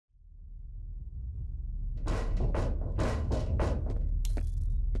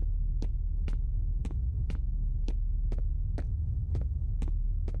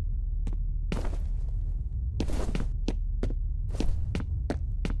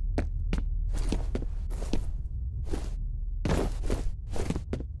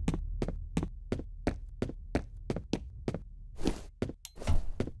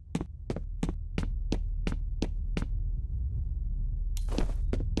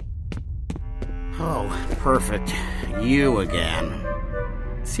Oh, perfect. You again.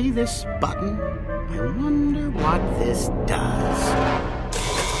 See this button? I wonder what this does.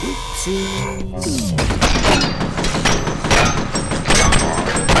 Oopsie.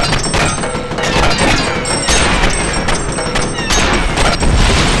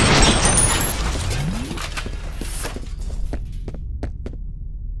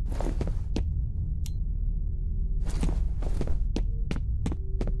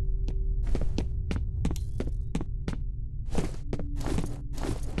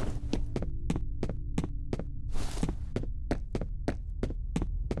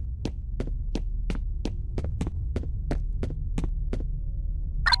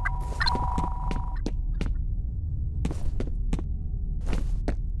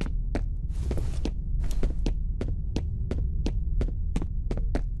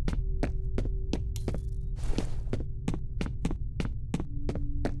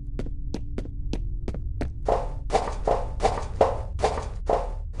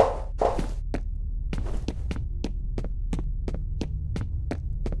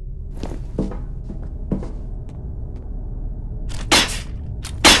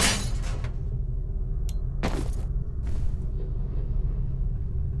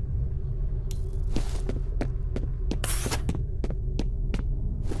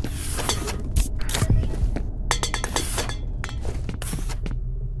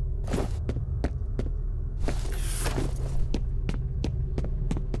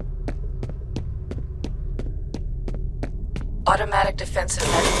 Automatic defensive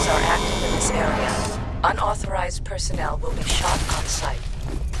measures are active in this area. Unauthorized personnel will be shot on sight.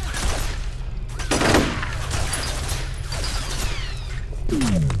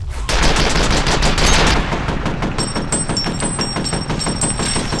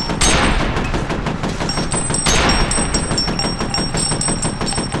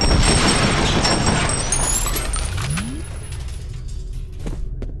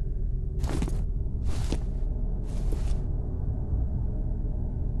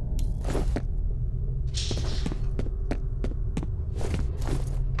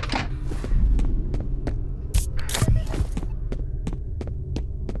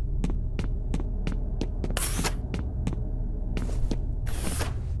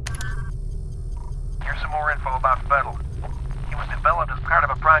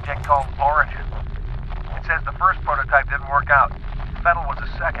 Fettel was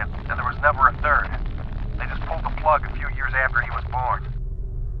a second, and there was never a third. They just pulled the plug a few years after he was born.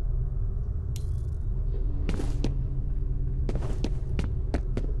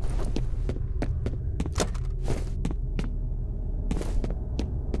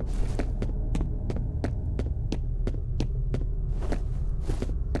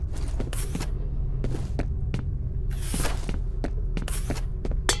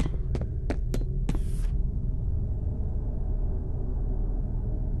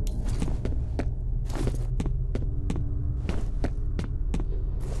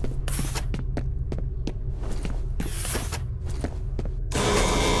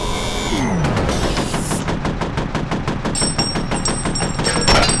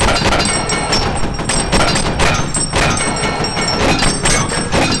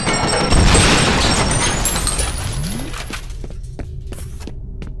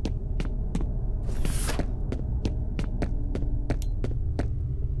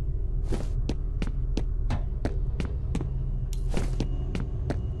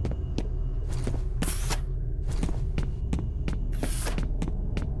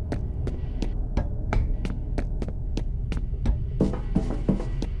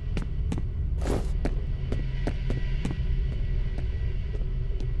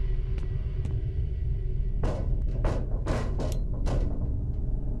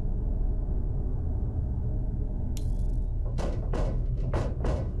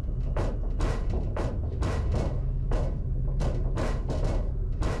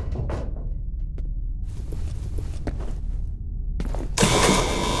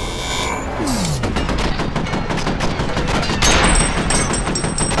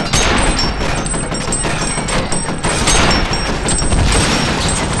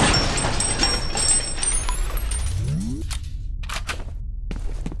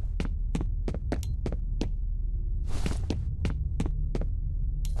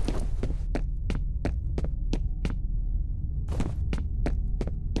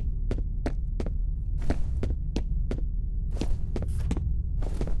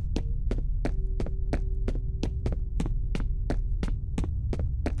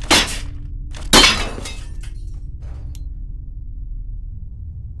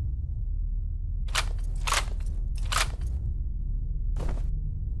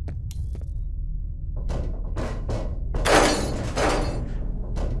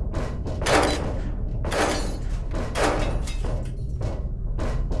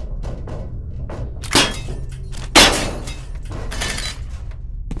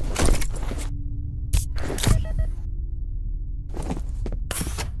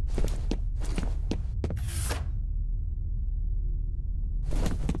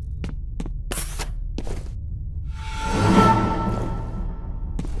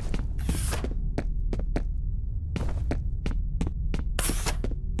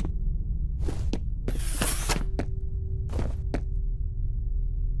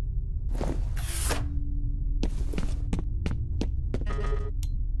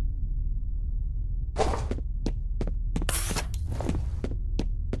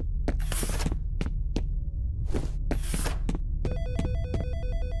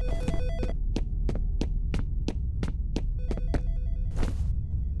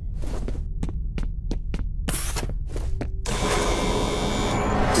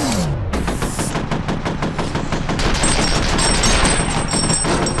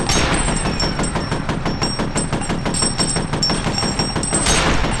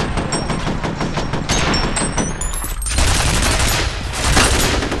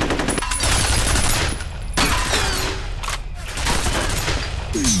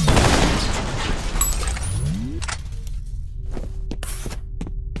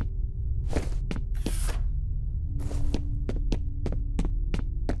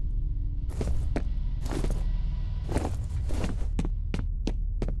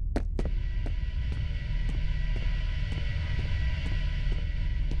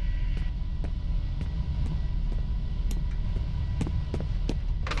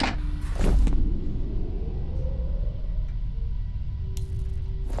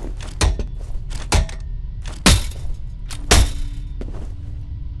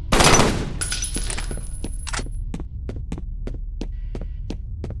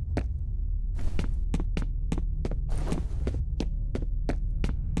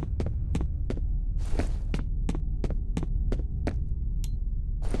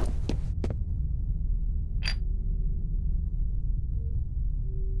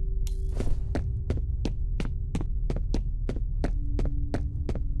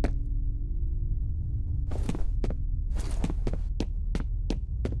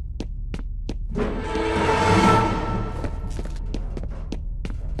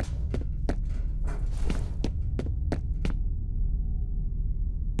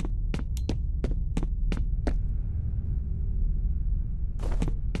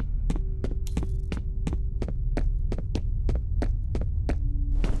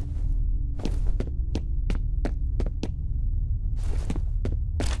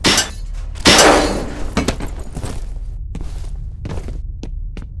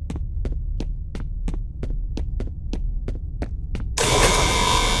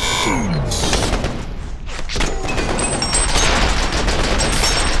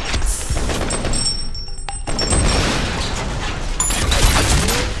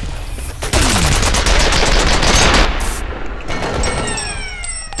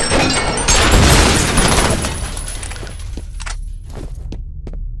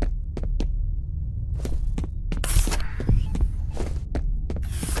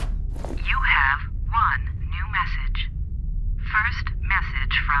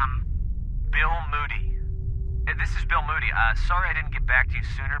 Sorry I didn't get back to you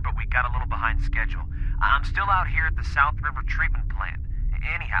sooner, but we got a little behind schedule. I'm still out here at the South River Treatment Plant.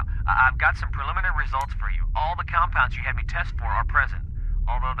 Anyhow, I've got some preliminary results for you. All the compounds you had me test for are present,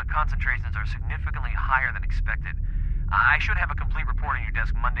 although the concentrations are significantly higher than expected. I should have a complete report on your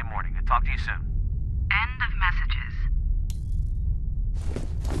desk Monday morning. I'll talk to you soon. End of messages.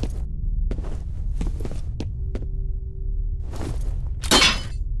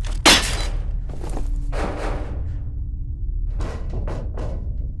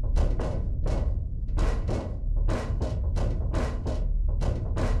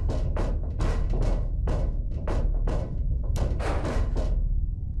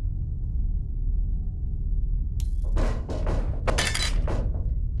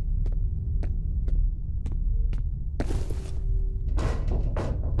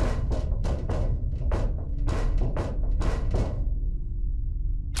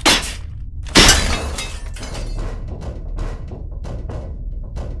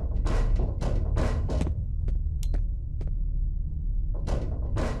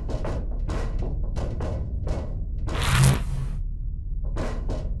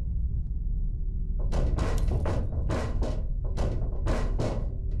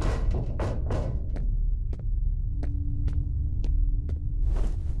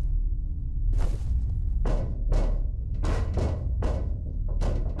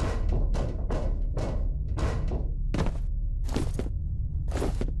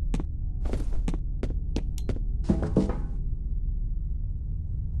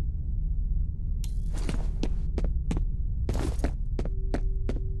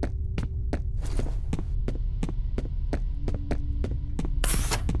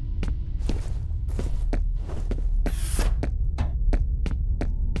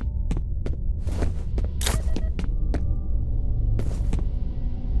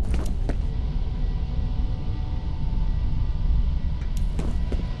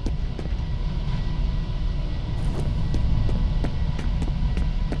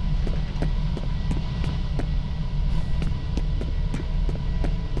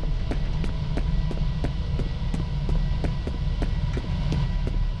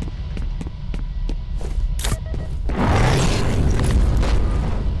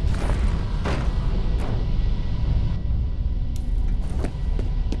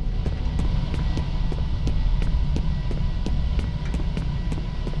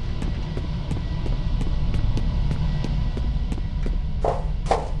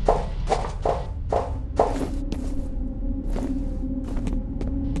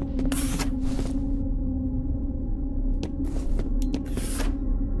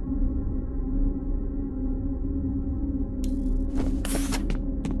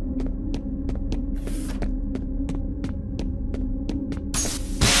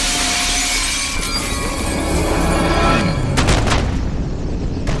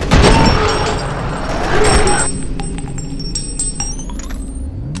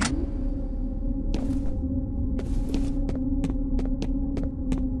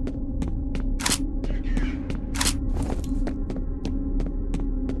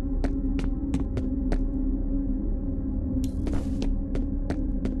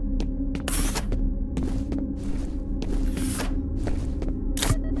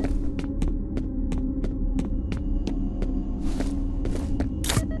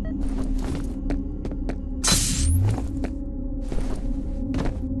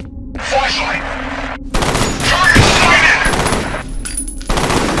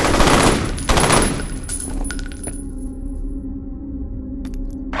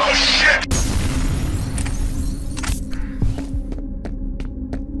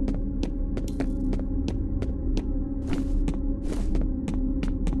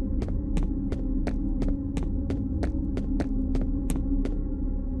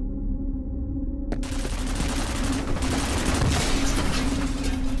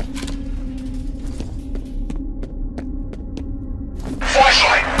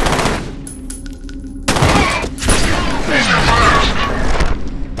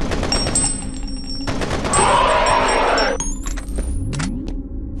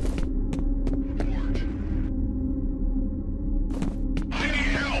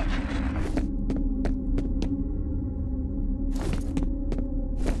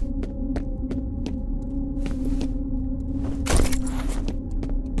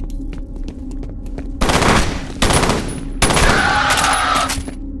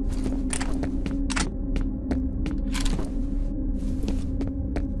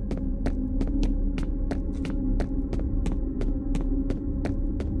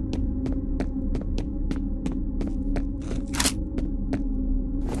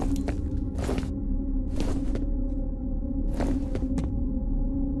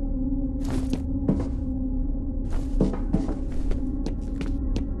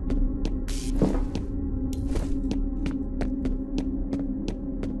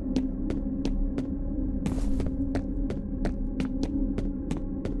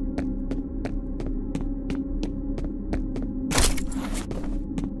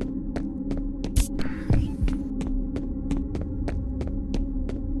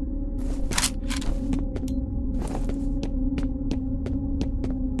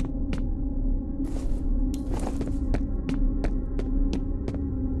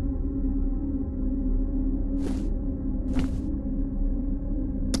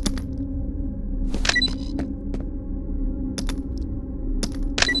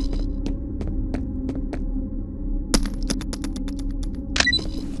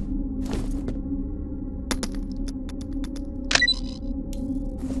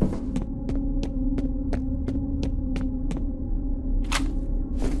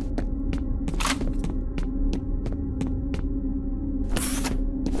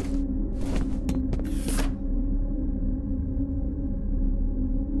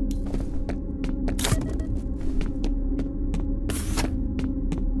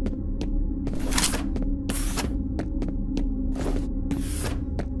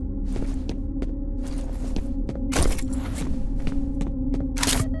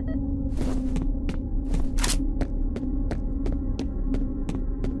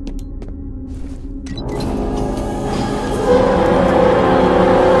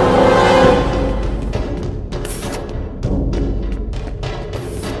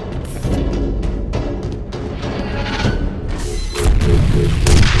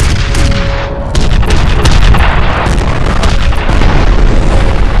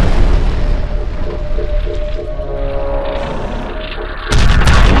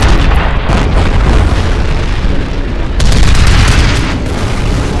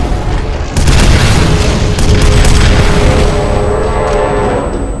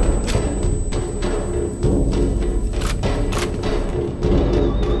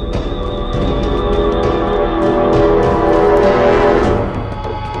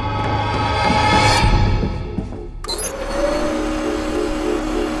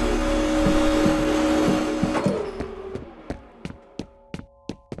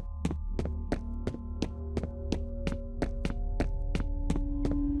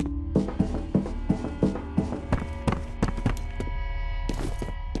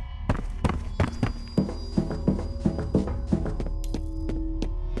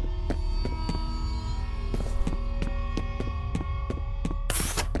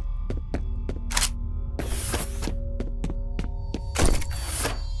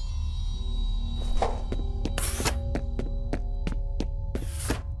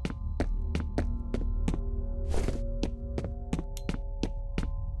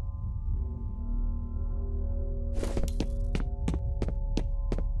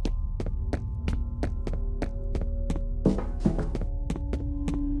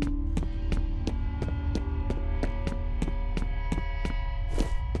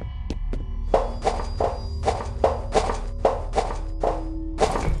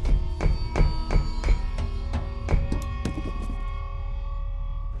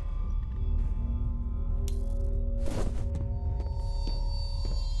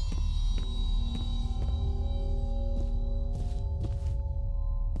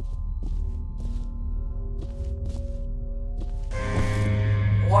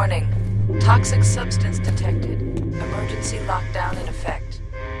 Warning. Toxic substance detected. Emergency lockdown in effect.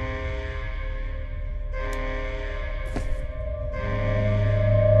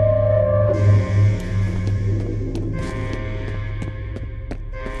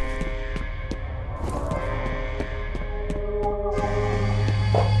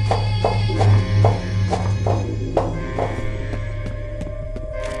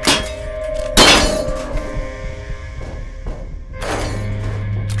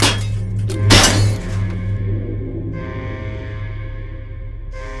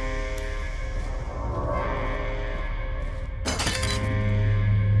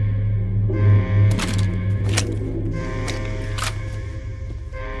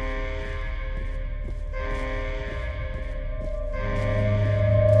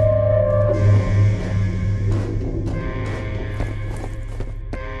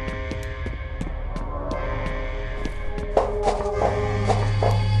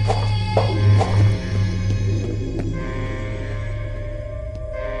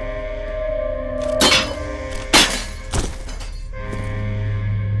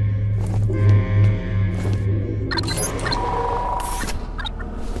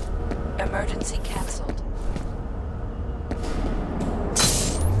 Emergency cancelled.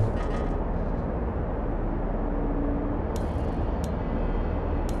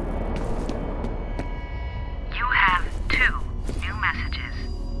 You have 2 new messages.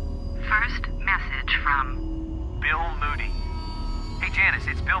 First message from Bill Moody. Hey Janice,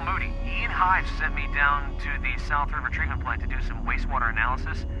 it's Bill Moody. Ian Hives sent me down to the South River treatment plant to do some wastewater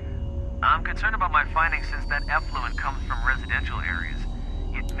analysis. I'm concerned about my findings since that effluent comes from residential areas.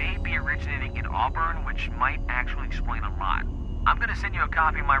 It may be originating in Auburn, which might actually explain a lot. I'm going to send you a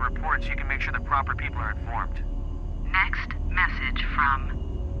copy of my report so you can make sure the proper people are informed. next message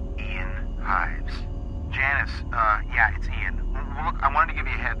from Ian Hives. Janice, yeah, it's Ian. Well, look, I wanted to give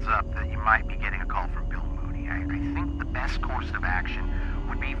you a heads up that you might be getting a call from Bill Moody. I think the best course of action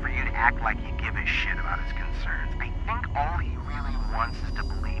would be for you to act like you give a shit about his concerns. I think all he really wants is to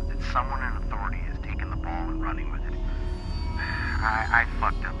believe that someone in authority has taken the ball and running with it. I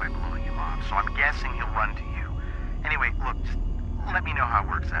fucked up by blowing him off, so I'm guessing he'll run to you. Anyway, look, just let me know how it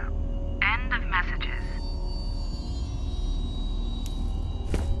works out. end of messages.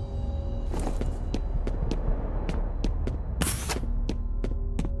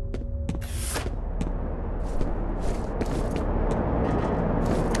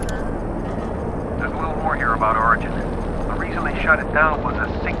 There's a little more here about Origin. The reason they shut it down was a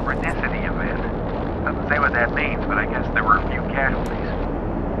synchronicity event. Doesn't say what that means, but I guess there were a few casualties.